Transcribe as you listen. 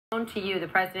To you, the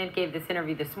president gave this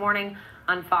interview this morning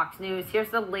on Fox News. Here's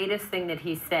the latest thing that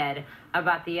he said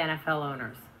about the NFL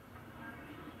owners.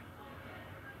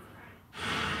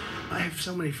 I have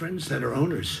so many friends that are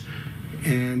owners,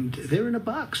 and they're in a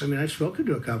box. I mean, I've spoken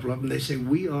to a couple of them. They say,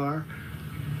 we are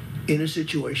in a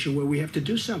situation where we have to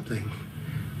do something.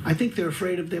 I think they're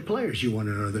afraid of their players, you want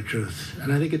to know the truth,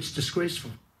 and I think it's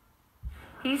disgraceful.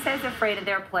 He says afraid of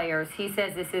their players. He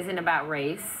says this isn't about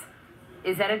race.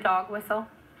 Is that a dog whistle?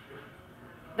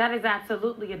 That is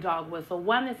absolutely a dog whistle.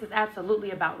 One, this is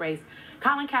absolutely about race.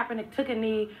 Colin Kaepernick took a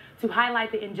knee to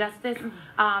highlight the injustice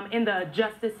in the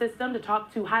justice system,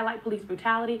 to highlight police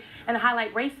brutality, and to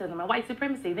highlight racism and white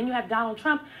supremacy. Then you have Donald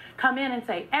Trump come in and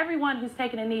say everyone who's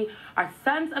taken a knee are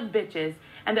sons of bitches,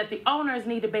 and that the owners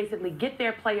need to basically get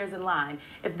their players in line.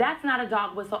 If that's not a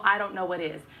dog whistle, I don't know what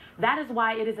is. That is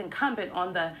why it is incumbent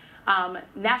on the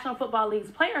National Football League's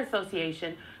Player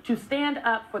Association to stand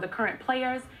up for the current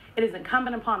players. It is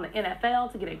incumbent upon the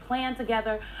NFL to get a plan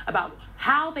together about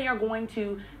how they are going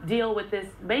to deal with this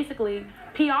basically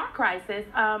PR crisis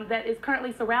that is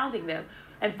currently surrounding them.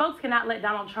 And folks cannot let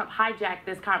Donald Trump hijack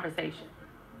this conversation.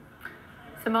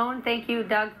 Simone, thank you.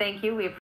 Doug, thank you. We